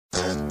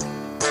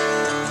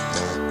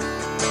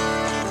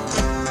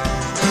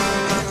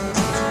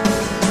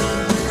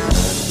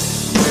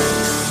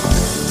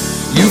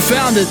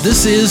found it.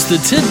 This is the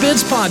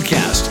Tidbits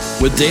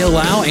Podcast with Dale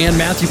Lau and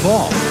Matthew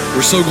Paul.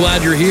 We're so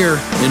glad you're here.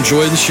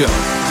 Enjoy the show.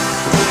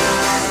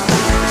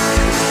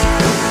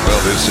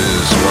 Well, this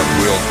is what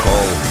we'll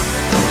call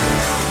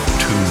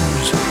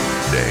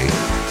Tuesday.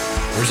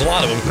 There's a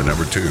lot of them. The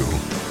number 2.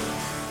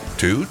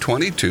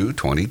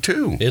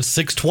 2/22/22. It's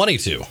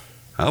 6/22.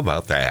 How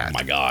about that? Oh,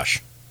 my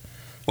gosh.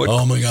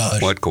 What, my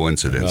gosh. What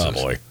coincidences. Oh,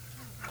 boy.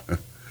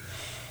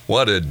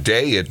 What a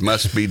day it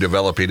must be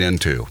developing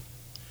into.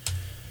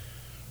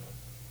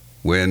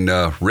 When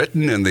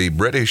written in the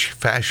British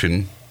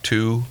fashion,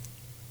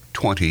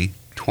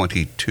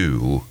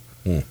 2/20/22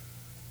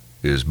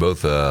 is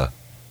both a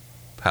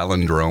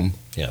palindrome,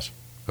 Yes.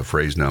 a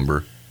phrase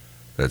number.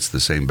 That's the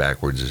same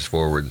backwards as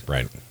forwards.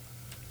 Right.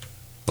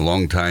 A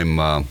long-time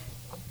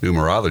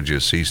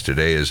numerologist sees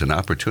today as an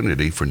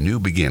opportunity for new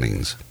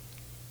beginnings.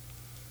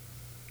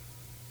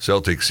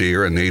 Celtic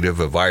Seer, a native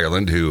of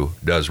Ireland who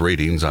does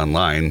readings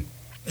online,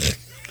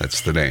 that's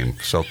the name,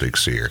 Celtic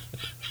Seer.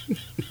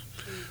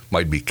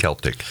 Might be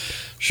Celtic.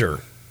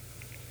 Sure.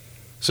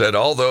 Said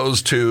all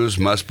those twos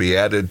must be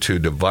added to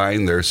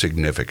divine their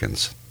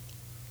significance.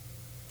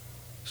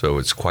 So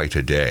it's quite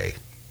a day.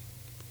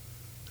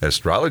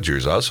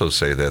 Astrologers also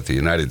say that the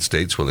United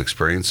States will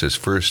experience its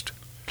first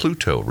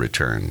Pluto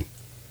return.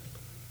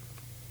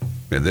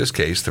 In this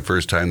case, the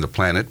first time the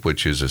planet,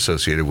 which is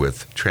associated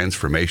with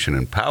transformation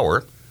and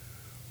power,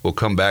 will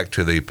come back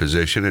to the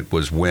position it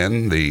was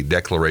when the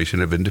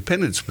Declaration of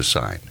Independence was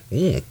signed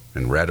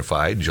and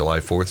ratified July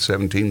 4th,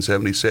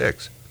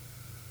 1776.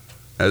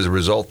 As a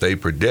result, they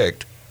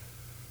predict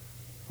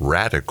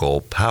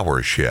radical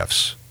power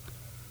shifts.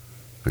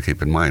 But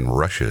keep in mind,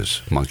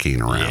 Russia's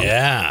monkeying around.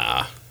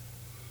 Yeah.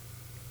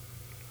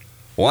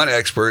 One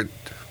expert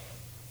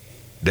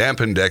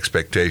dampened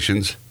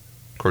expectations.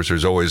 Of course,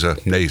 there's always a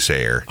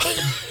naysayer.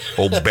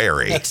 Old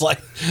Barry. It's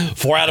like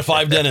 4 out of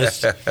 5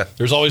 dentists.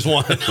 There's always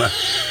one.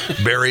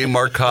 Barry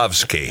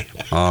Markovsky.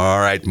 All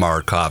right,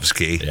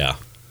 Markovsky. Yeah.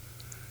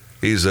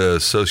 He's a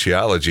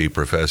sociology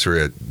professor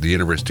at the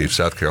University of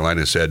South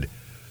Carolina, said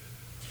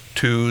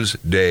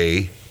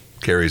Tuesday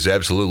carries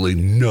absolutely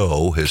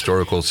no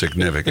historical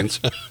significance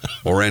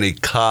or any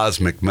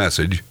cosmic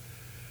message,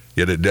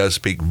 yet it does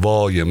speak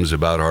volumes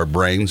about our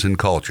brains and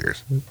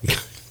cultures.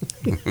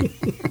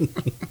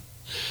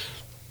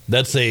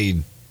 That's a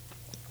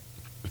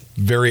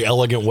very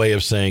elegant way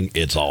of saying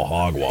it's all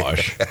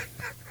hogwash.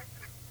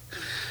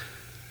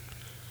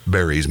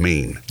 Barry's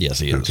mean. Yes,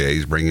 he is. Okay,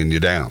 he's bringing you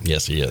down.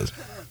 Yes, he is.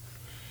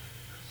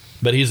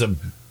 But he's a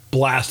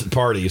blast at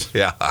parties.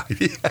 Yeah.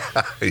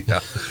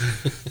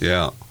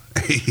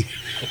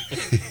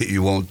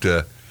 You won't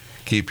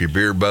keep your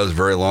beer buzz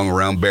very long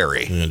around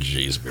Barry. Oh,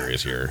 geez,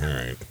 Barry's here. All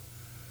right.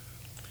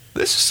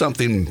 This is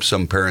something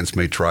some parents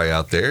may try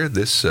out there.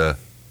 This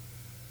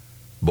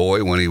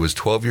boy, when he was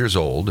 12 years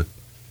old,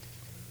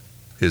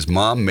 his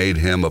mom made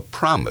him a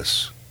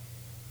promise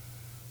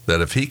that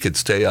if he could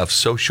stay off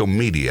social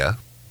media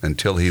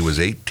until he was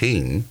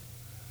 18,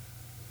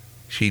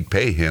 she'd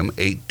pay him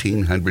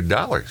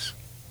 $1,800.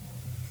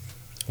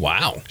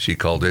 Wow. She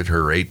called it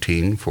her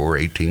 18 for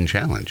 18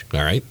 challenge.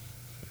 All right.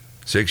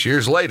 6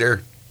 years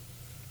later,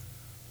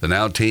 the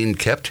now teen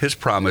kept his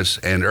promise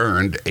and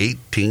earned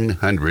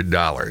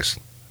 $1,800.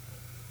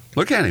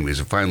 Look at him.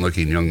 He's a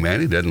fine-looking young man.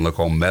 He doesn't look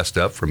all messed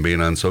up from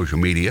being on social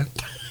media.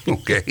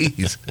 Okay,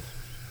 he's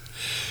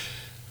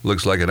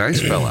looks like a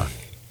nice fella.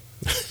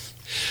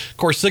 Of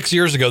course, 6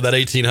 years ago, that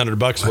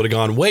 $1,800 would have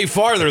gone way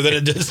farther than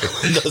it does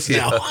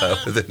now.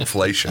 Yeah, with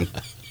inflation.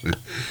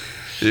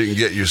 You can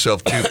get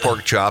yourself 2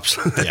 pork chops.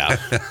 Yeah.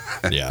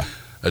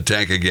 A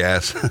tank of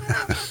gas.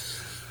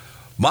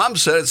 Mom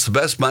said it's the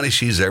best money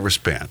she's ever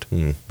spent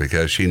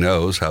because she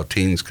knows how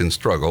teens can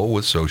struggle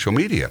with social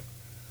media.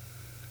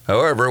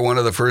 However, one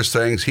of the first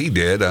things he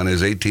did on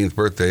his 18th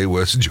birthday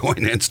was join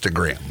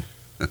Instagram.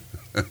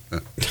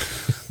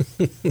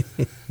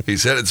 He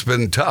said it's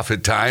been tough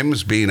at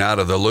times being out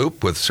of the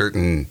loop with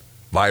certain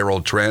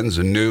viral trends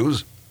and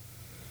news,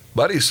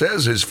 but he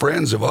says his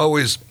friends have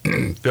always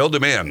filled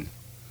him in.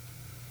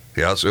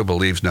 He also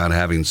believes not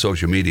having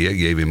social media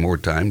gave him more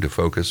time to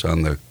focus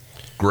on the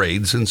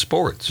grades and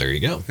sports. There you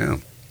go. Yeah.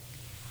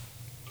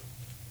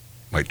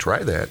 Might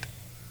try that.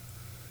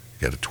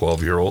 You got a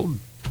 12-year-old,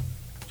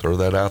 throw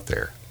that out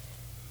there.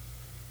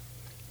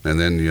 And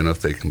then,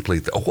 if they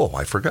complete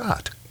I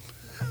forgot.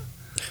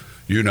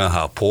 You know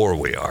how poor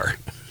we are.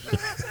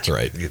 That's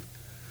right.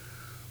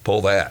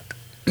 Pull that.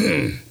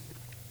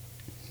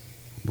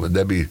 Would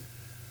that be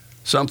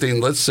something,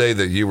 let's say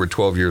that you were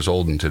 12 years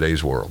old in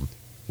today's world.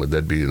 Would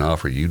that be an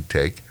offer you'd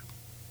take?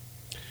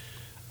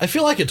 I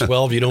feel like at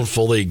 12, you don't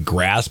fully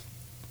grasp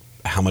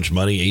how much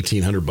money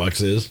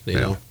 $1,800 is. You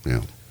know?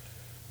 Yeah.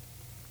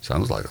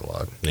 Sounds like a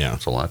lot. Yeah.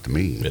 It's a lot to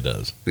me. It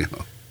does.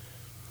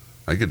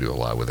 I could do a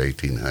lot with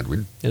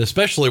 $1,800. And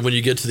especially when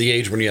you get to the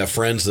age when you have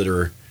friends that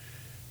are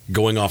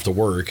going off to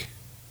work,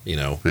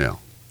 Yeah.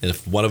 And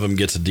if one of them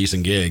gets a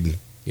decent gig,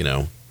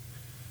 I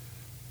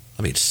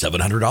made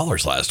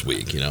 $700 last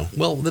week,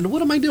 Well, then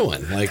what am I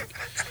doing? Like,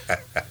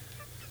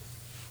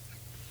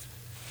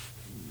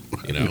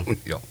 Yeah.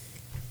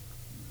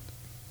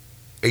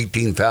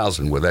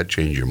 $18,000, would that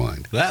change your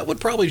mind? That would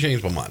probably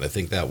change my mind. I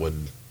think that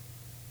would.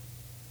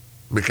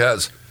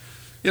 Because,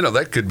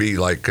 that could be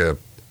like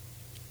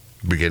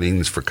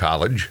beginnings for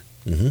college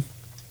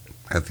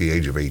at the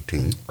age of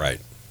 18. Right.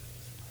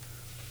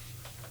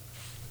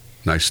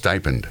 Nice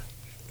stipend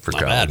for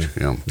Not college.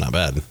 bad. Yeah. Not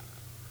bad.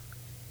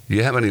 Do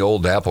you have any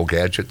old Apple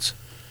gadgets?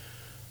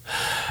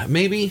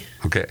 Maybe.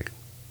 Okay.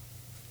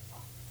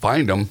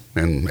 Find them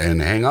and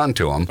hang on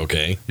to them.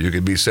 Okay. You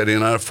could be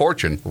sitting on a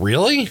fortune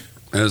Really?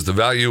 as the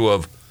value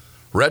of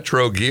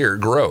retro gear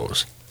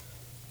grows.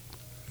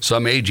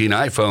 Some aging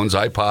iPhones,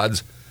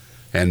 iPods,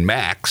 and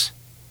Macs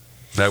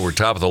that were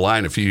top of the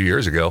line a few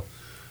years ago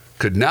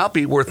could now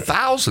be worth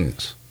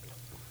thousands.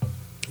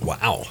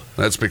 Wow.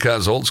 That's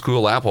because old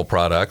school Apple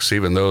products,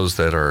 even those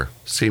that are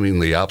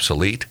seemingly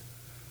obsolete,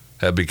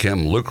 have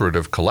become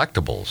lucrative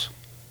collectibles.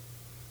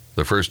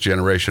 The first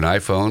generation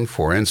iPhone,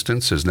 for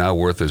instance, is now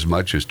worth as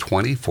much as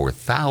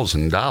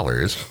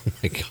 $24,000 Oh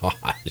my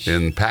gosh.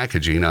 in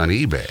packaging on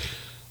eBay.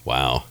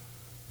 Wow.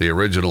 The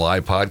original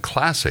iPod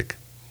Classic,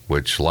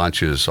 which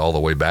launches all the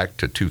way back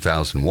to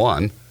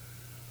 2001,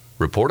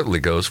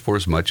 reportedly goes for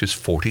as much as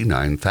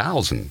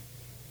 $49,000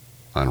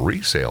 on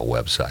resale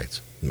websites.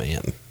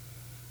 Man.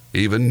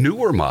 Even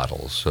newer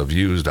models of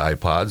used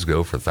iPods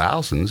go for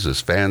thousands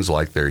as fans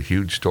like their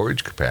huge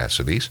storage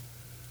capacities,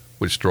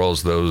 which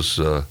draws those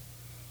of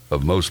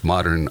most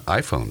modern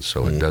iPhones,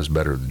 so it does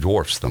better,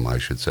 dwarfs them, I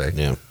should say.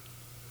 Yeah.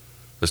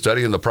 A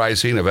study in the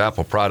pricing of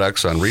Apple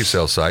products on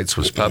resale sites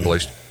was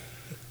published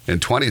in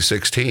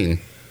 2016.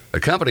 A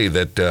company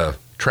that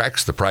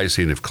tracks the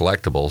pricing of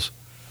collectibles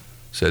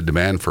said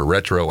demand for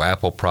retro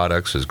Apple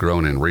products has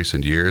grown in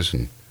recent years,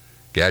 and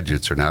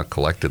gadgets are now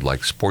collected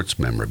like sports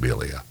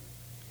memorabilia.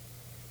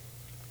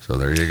 So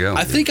there you go.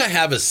 I think I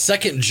have a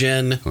second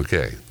gen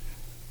Okay.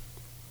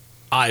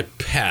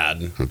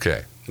 iPad,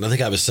 Okay. and I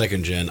think I have a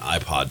second gen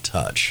iPod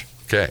Touch.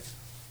 Okay. I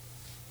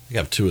think I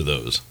have two of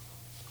those.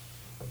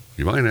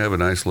 You might have a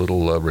nice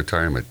little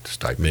retirement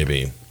stipend.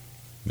 Maybe.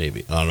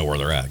 I don't know where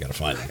they're at. I got to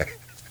find them.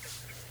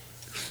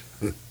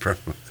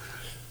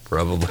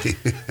 Probably.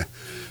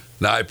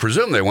 Now, I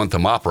presume they want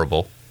them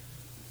operable.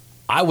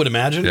 I would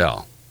imagine.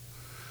 Yeah.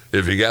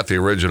 If you got the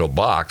original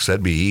box,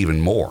 that'd be even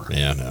more.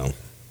 Yeah, no.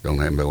 Don't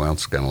have anyone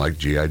else kind of like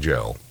G.I.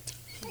 Joe.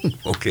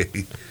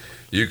 Okay.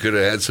 You could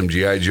have had some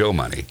G.I. Joe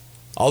money.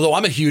 Although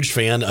I'm a huge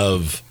fan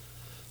of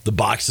the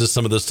boxes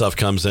some of this stuff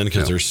comes in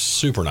because Yeah. they're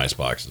super nice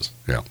boxes.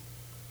 Yeah.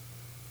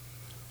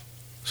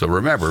 So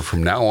remember,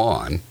 from now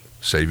on,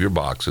 save your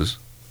boxes.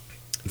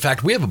 In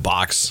fact, we have a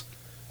box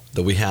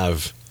that we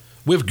have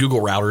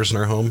Google routers in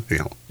our home. You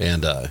know,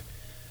 And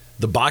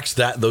the box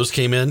that those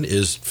came in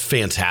is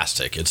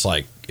fantastic. It's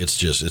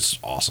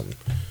awesome.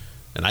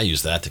 And I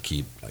use that to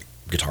keep like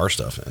guitar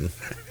stuff in.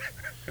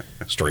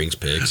 Strings,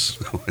 picks,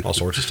 all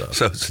sorts of stuff.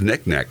 so it's a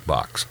knick-knack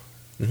box.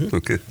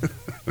 Okay.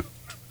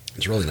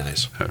 It's really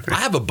nice. I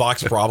have a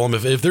box problem.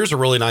 If there's a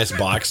really nice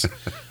box,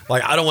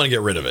 like I don't want to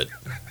get rid of it.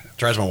 It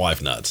drives my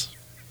wife nuts.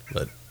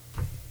 But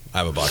I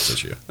have a box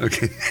issue.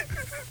 Okay.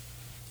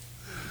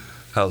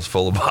 House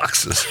full of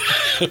boxes.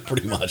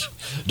 Pretty much.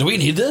 Do we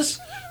need this?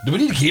 Do we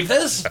need to keep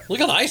this? Look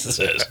how nice this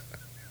is.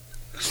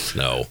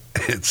 No,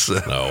 It's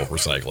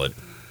recycle it.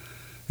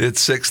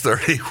 It's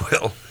 6:30.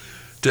 We'll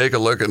take a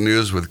look at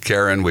news with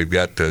Karen. We've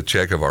got a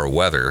check of our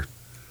weather.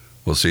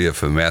 We'll see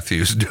if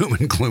Matthew's doom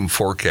and gloom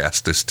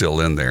forecast is still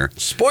in there.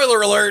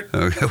 Spoiler alert.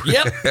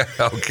 Yep.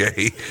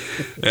 Okay.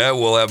 Yeah,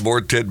 we'll have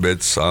more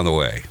tidbits on the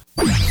way.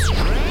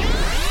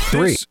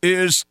 This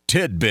is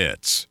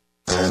Tidbits.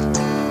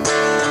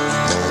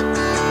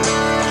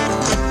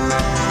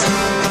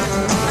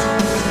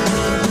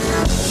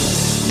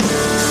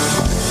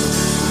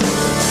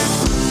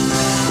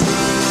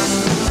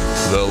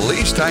 The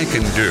least I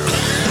can do,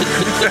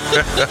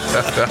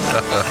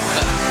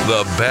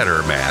 the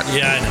better, Matt.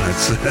 Yeah,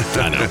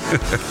 I know.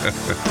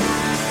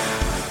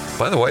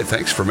 By the way,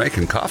 thanks for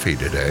making coffee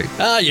today.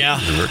 Yeah.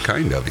 Very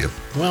kind of you.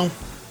 Well,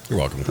 you're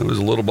welcome. It was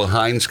a little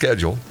behind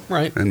schedule,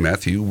 Right. and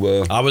Matthew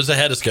I was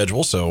ahead of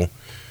schedule, so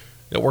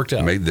it worked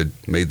out. made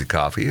the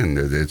coffee, and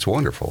it's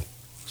wonderful.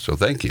 So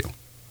thank you.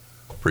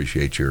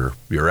 Appreciate your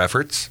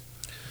efforts.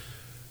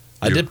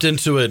 I dipped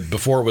into it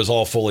before it was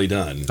all fully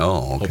done.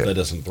 Oh, okay. Hope that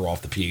doesn't throw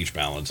off the pH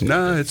balance.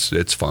 No,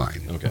 it's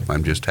fine. Okay.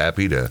 I'm just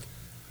happy to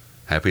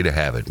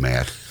have it,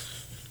 Matt.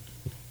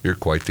 You're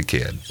quite the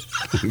kid.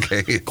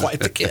 Okay. Quite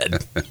the kid.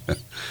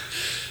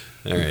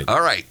 All right. All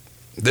right.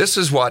 This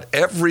is what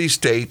every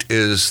state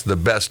is the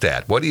best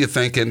at. What do you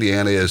think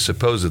Indiana is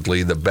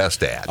supposedly the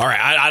best at? All right.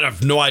 I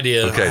have no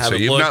idea. I Okay, so haven't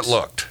you've looked. not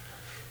looked.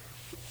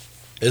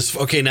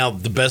 Okay, now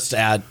the best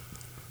ad.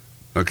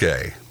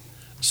 Okay.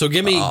 So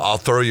give me. I'll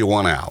throw you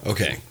one out.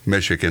 Okay.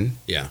 Michigan,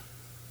 Yeah.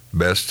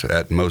 best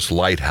at most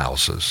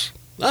lighthouses.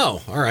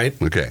 Oh, all right.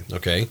 Okay.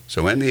 Okay.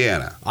 So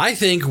Indiana. I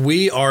think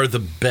we are the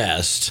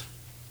best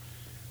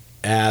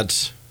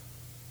at.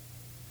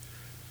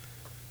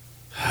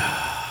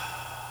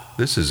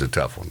 This is a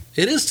tough one.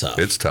 It is tough.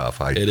 It's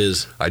tough. It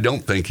is. I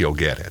don't think you'll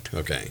get it.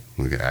 Okay.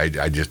 Okay.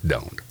 I just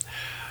don't.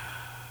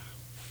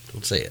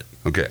 Don't say it.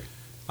 Okay.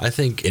 I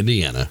think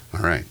Indiana All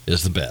right.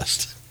 is the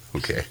best.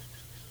 Okay.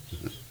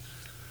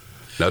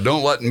 Now,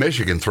 don't let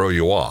Michigan throw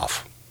you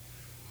off.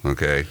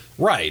 Okay.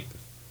 Right.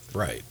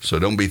 So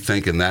don't be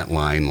thinking that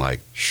line like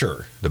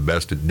Sure. the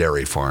best at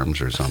dairy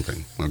farms or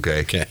something.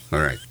 Okay. Okay. All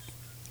right.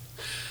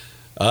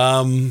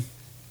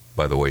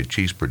 By the way,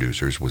 cheese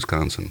producers,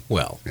 Wisconsin.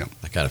 Well, Yeah.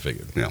 I kind of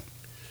figured. Yeah.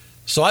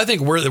 So I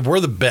think we're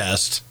the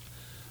best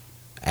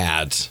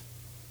at.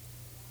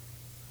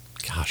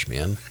 Gosh,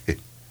 man.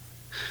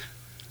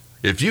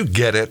 If you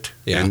get it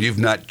Yeah. and you've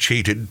not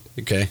cheated,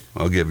 Okay.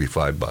 I'll give you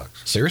 $5.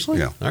 Seriously?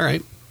 Yeah. All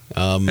right.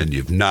 And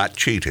you've not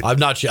cheated. I've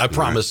not. I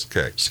promise.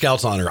 Okay.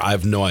 Scout's honor. I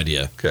have no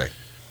idea. Okay.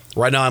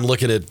 Right now, I'm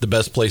looking at the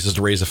best places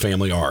to raise a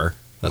family are.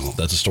 Oh,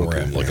 That's a story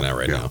okay. I'm looking Yeah. at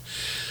right Yeah. now.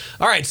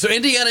 All right. So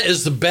Indiana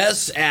is the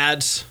best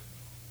at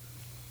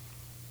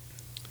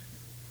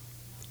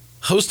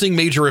hosting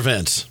major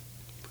events.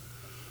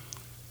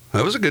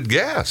 That was a good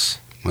guess.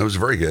 That was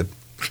very good.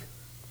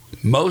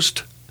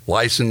 Most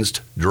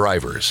licensed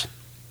drivers.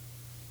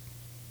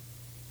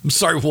 I'm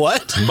sorry.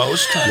 What?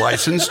 Most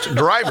licensed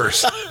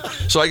drivers.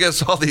 So I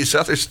guess all these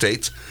other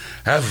states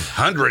have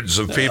hundreds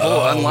of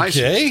people unlicensed.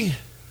 Okay.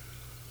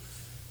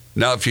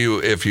 Now, if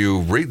you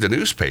read the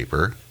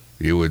newspaper,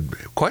 you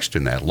would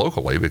question that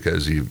locally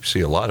because you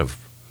see a lot of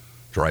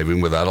driving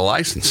without a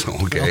license.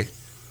 Okay.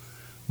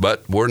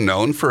 But we're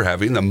known for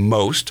having the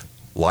most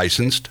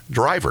licensed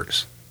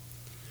drivers.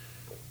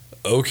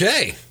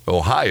 Okay.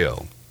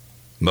 Ohio,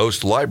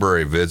 most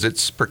library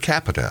visits per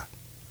capita.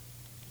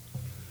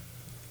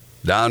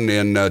 Down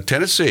in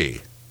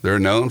Tennessee, they're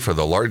known for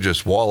the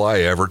largest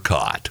walleye ever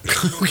caught.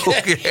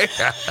 Okay.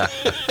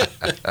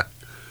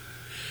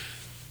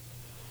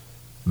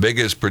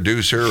 Biggest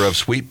producer of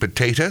sweet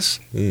potatoes.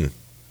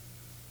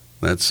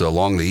 That's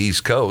along the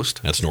East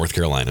Coast. That's North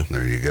Carolina.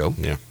 There you go.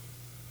 Yeah.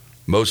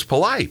 Most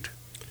polite,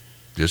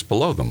 just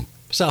below them.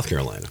 South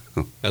Carolina.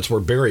 That's where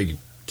Barry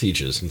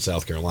teaches in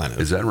South Carolina.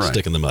 Is that right?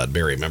 Stick in the mud.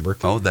 Barry, remember?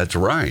 Oh, that's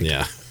right.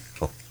 Yeah.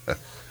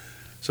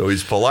 So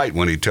he's polite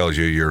when he tells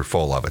you you're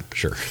full of it.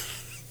 Sure.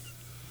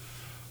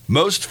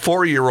 Most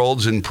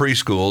 4-year-olds in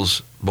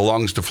preschools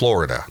belongs to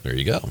Florida. There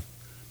you go.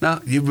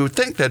 Now, you would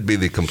think that'd be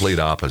the complete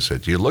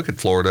opposite. You look at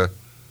Florida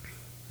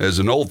as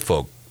an old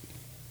folk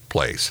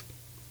place.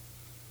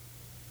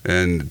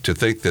 And to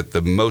think that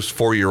the most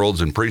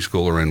 4-year-olds in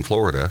preschool are in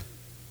Florida,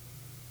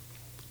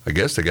 I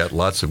guess they got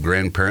lots of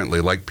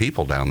grandparently like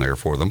people down there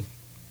for them.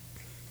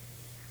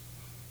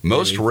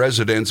 Most Maybe.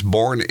 residents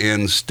born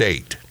in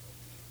state.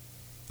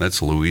 That's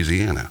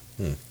Louisiana.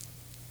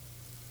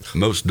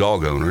 Most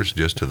dog owners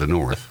just to the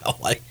north.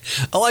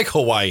 I like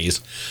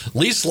Hawaii's.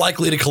 Least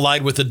likely to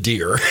collide with a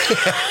deer.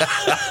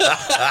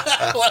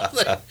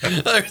 Well,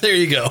 there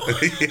you go.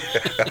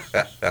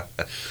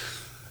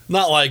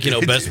 Not like,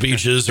 best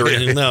beaches or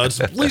anything. No, it's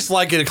least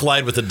likely to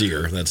collide with a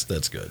deer.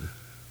 That's good.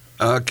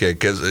 Okay,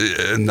 because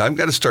I'm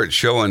going to start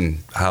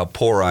showing how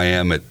poor I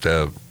am at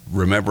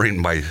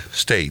remembering my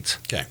states.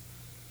 Okay.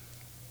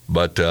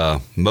 But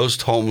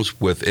most homes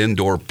with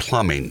indoor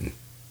plumbing.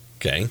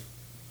 Okay.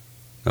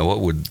 Now,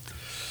 what would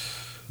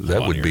that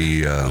Hold on would here.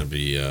 be? That'd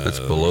be That's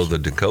below the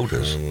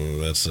Dakotas.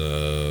 That's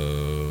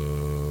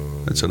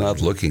It's an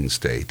odd-looking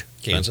state.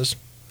 Kansas.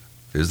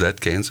 Is that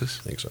Kansas?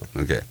 I think so.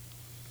 Okay.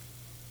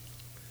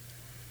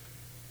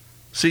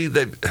 See,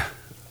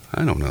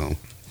 I don't know.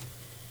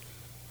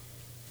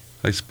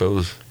 I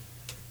suppose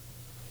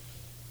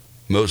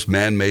most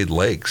man-made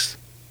lakes,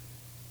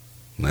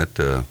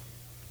 that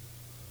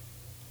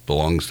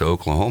belongs to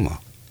Oklahoma.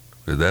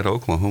 Is that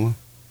Oklahoma?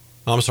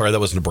 Oh, I'm sorry, that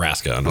was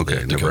Nebraska.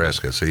 Okay,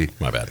 Nebraska. See,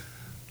 My bad.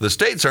 the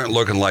states aren't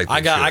looking like they I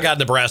got should.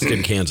 Nebraska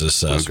and Kansas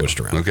switched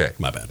around. Okay.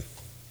 My bad.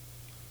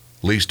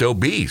 Least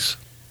obese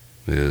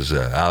is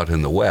out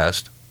in the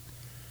west.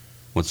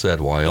 What's that,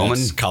 Wyoming?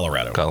 That's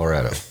Colorado.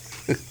 Colorado.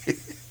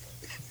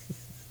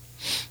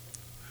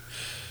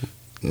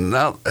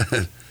 Now,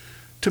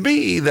 to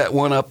me, that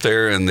one up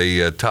there in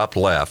the top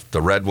left,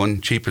 the red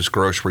one, cheapest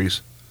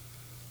groceries,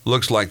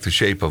 looks like the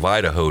shape of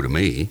Idaho to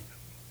me.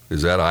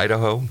 Is that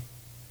Idaho?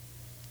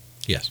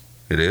 Yes.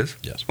 It is?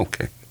 Yes.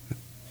 Okay.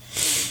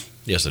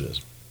 Yes, it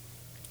is.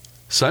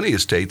 Sunny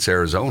Estates,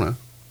 Arizona.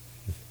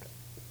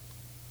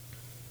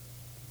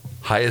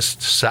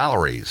 Highest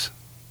salaries.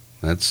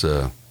 That's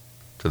to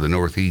the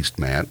northeast,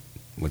 Matt.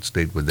 What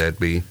state would that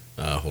be?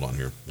 Hold on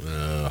here.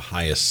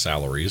 Highest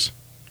salaries.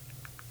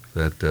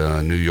 Is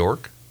that New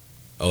York?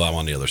 Oh, I'm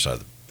on the other side.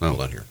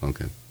 Hold on here.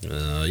 Okay.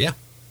 Yeah,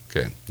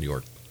 Okay. New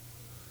York.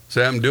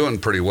 So I'm doing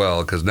pretty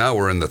well because now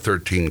we're in the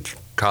 13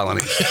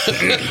 colonies.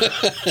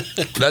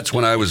 That's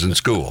when I was in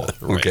school.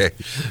 Okay.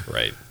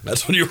 Right.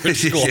 That's when you were in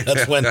school.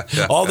 That's when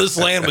all this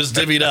land was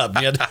divvied up.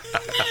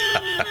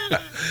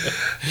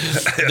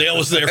 Dale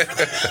was there.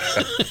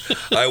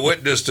 I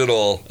witnessed it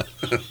all.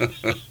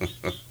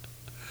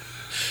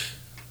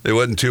 It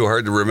wasn't too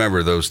hard to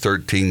remember those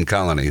 13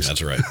 colonies.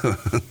 That's right.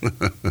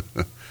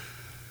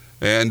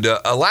 And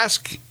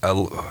Alaska,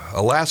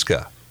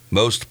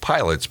 most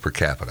pilots per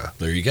capita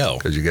There you go.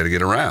 because you got to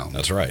get around.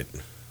 That's right.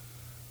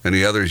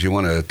 Any others you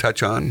want to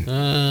touch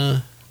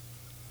on?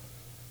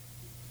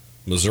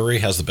 Missouri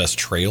has the best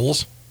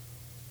trails.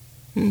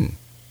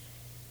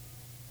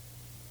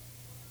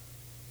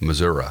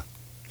 Missouri.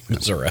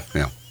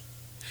 Yeah.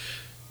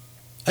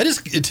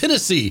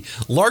 Tennessee,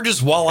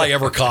 largest walleye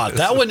ever caught.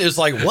 That one is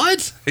like,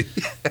 what?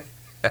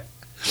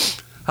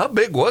 How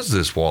big was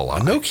this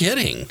walleye? No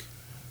kidding.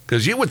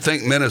 Because you would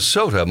think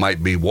Minnesota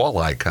might be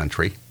walleye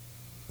country,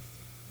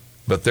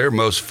 but they're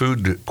most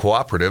food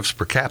cooperatives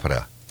per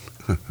capita.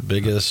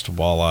 Biggest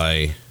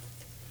walleye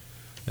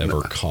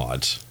ever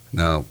caught.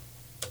 No.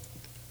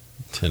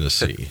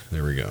 Tennessee.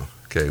 There we go.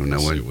 Okay, no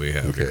Let's one. see what we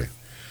have Okay. here.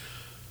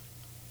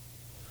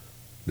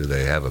 Do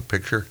they have a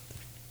picture?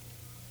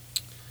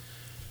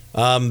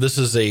 This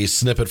is a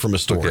snippet from a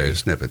story. Okay,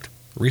 snippet.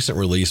 Recent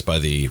release by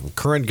the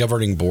current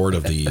governing board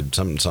of the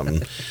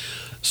something.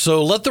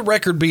 So let the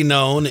record be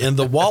known in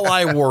the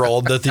walleye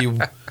world that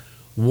the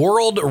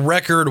world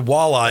record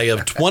walleye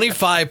of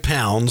 25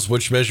 pounds,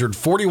 which measured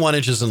 41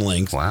 inches in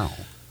length, Wow.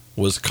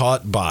 was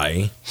caught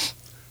by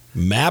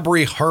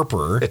Mabry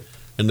Harper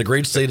in the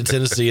great state of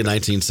Tennessee in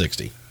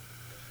 1960.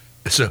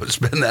 So it's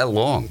been that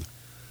long.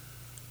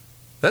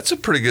 That's a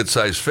pretty good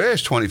sized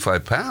fish,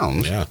 25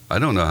 pounds. Yeah. I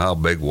don't know how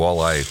big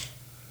walleye.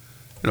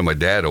 My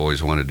dad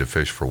always wanted to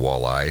fish for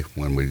walleye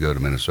when we go to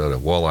Minnesota.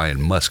 Walleye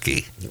and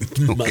muskie.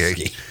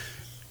 Muskie.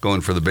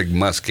 Going for the big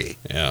muskie.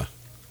 Yeah.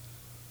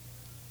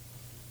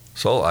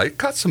 So I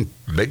caught some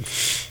big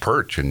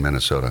perch in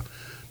Minnesota.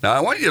 Now I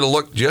want you to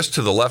look just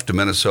to the left of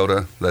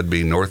Minnesota. That'd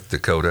be North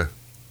Dakota.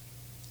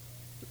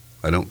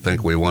 I don't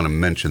think we want to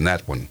mention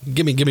that one.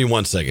 Give me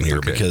 1 second here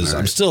Okay, because all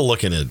I'm right. still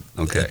looking at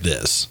Okay.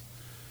 this.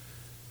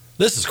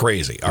 This is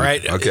crazy. All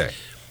right. Okay.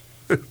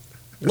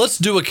 Let's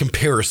do a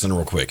comparison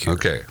real quick here.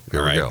 Okay.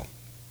 Here All we right. go.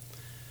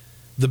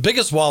 The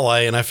biggest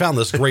walleye, and I found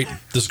this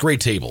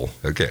great table.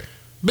 Okay.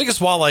 Biggest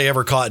walleye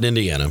ever caught in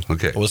Indiana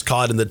was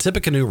caught in the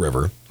Tippecanoe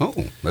River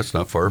Oh, that's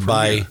not far from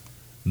by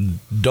here.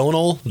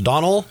 Donald.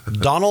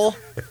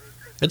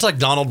 It's like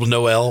Donald with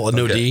no L,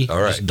 no Okay, D. all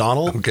right. Just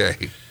Donald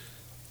Okay.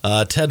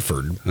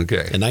 Tedford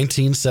Okay. in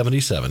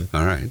 1977.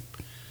 All right.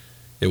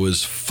 It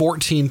was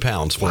 14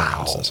 pounds, 4 Wow.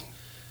 ounces.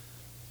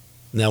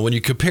 Now, when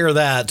you compare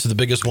that to the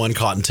biggest one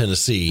caught in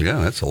Tennessee, Yeah,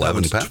 that's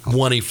 11 that was pounds.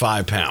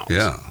 25 pounds.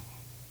 Yeah.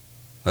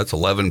 That's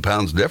 11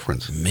 pounds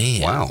difference.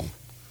 Man. Wow.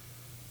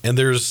 And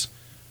there's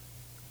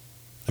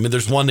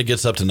one that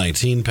gets up to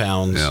 19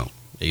 pounds, Yeah.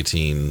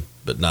 18,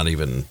 but not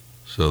even.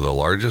 So the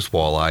largest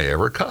walleye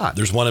ever caught.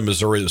 There's one in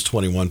Missouri that's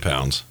 21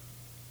 pounds.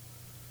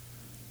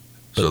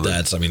 But So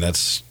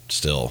that's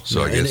still.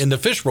 So I guess- in the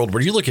fish world,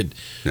 where you look at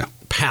Yeah.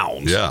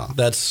 pounds, Yeah.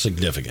 that's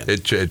significant.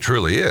 It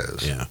truly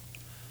is. Yeah,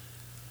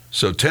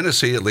 So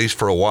Tennessee, at least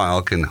for a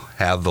while, can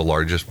have the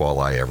largest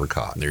walleye ever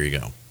caught. there you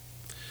go.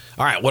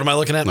 All right, what am I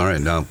looking at? All right,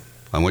 now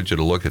I want you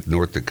to look at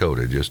North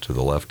Dakota, just to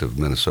the left of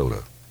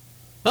Minnesota.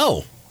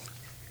 Oh,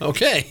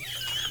 okay.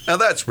 Now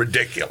that's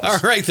ridiculous. All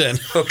right, then.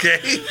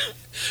 Okay.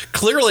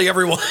 Clearly,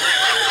 everyone.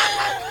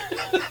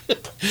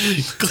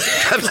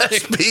 That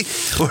must be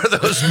where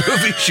those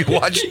movies you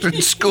watched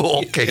in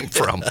school came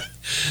from.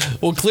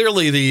 Well,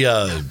 clearly,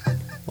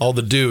 all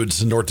the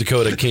dudes in North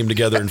Dakota came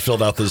together and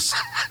filled out this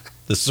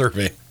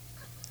survey.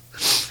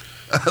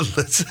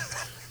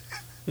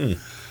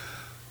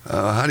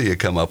 How do you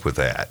come up with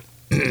that?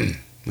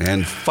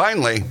 And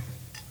finally,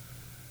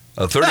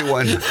 a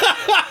 31.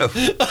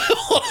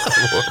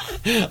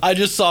 I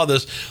just saw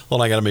this.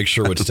 Hold on, I got to make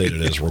sure what state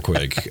it is real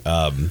quick.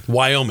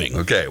 Wyoming.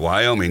 Okay,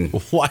 Wyoming.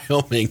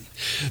 Wyoming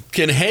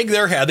can hang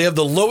their hat. They have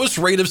the lowest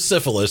rate of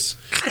syphilis.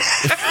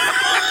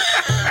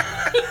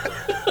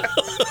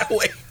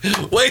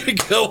 Way to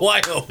go,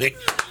 Wyoming.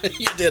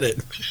 You did it.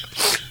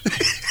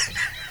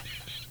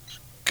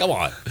 Come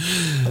on.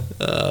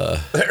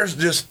 There's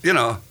just,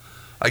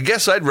 I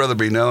guess I'd rather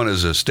be known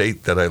as a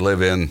state that I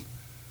live in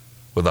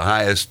with the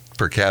highest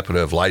per capita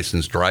of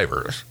licensed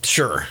drivers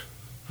Sure.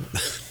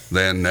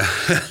 than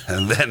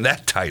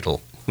that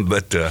title.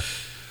 But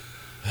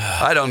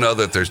I don't know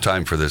that there's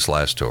time for this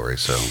last story.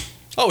 So,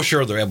 Oh,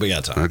 sure. We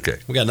got time. Okay.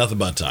 We got nothing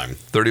but time.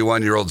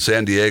 31-year-old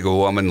San Diego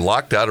woman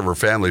locked out of her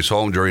family's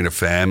home during a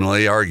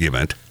family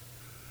argument.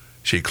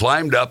 She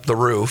climbed up the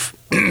roof,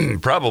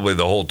 probably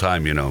the whole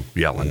time,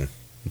 yelling.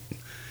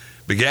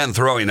 Began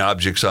throwing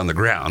objects on the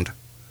ground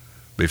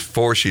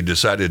before she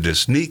decided to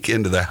sneak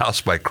into the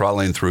house by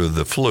crawling through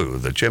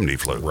the chimney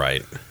flue.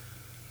 Right.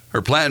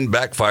 Her plan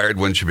backfired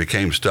when she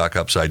became stuck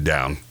upside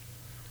down.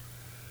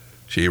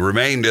 She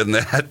remained in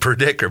that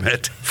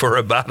predicament for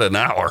about an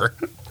hour.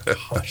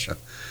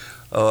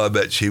 Oh, I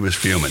bet she was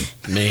fuming.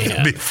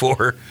 Man.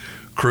 Before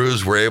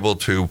crews were able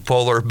to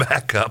pull her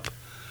back up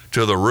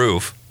to the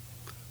roof.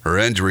 Her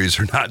injuries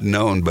are not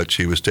known, but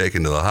she was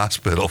taken to the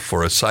hospital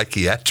for a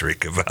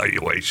psychiatric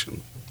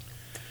evaluation.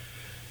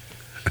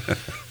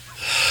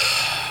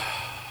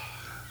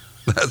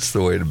 That's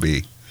the way to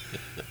be.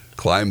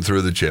 Climb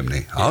through the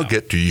chimney. I'll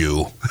get to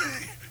you.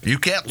 You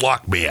can't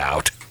lock me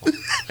out.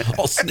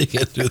 I'll sneak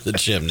in through the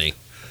chimney.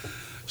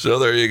 So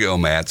there you go,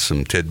 Matt.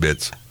 Some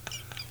tidbits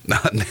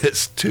on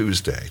this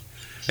Tuesday.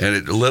 And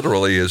it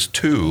literally is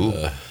 2.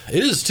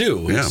 It is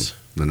too. Yeah, It's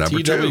the number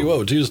 2.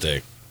 TWO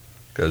Tuesday.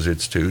 because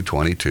it's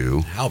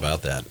 2/22/22. How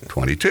about that?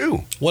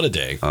 22. What a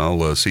day.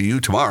 I'll see you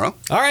tomorrow.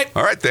 All right.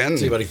 All right, then.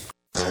 See you, buddy.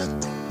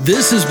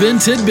 This has been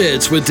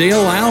Tidbits with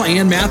Dale Lau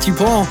and Matthew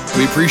Paul.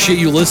 We appreciate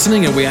you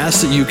listening, and we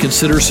ask that you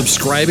consider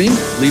subscribing,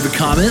 leave a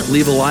comment,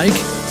 leave a like,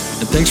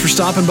 and thanks for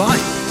stopping by.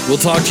 We'll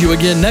talk to you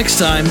again next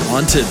time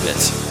on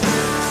Tidbits.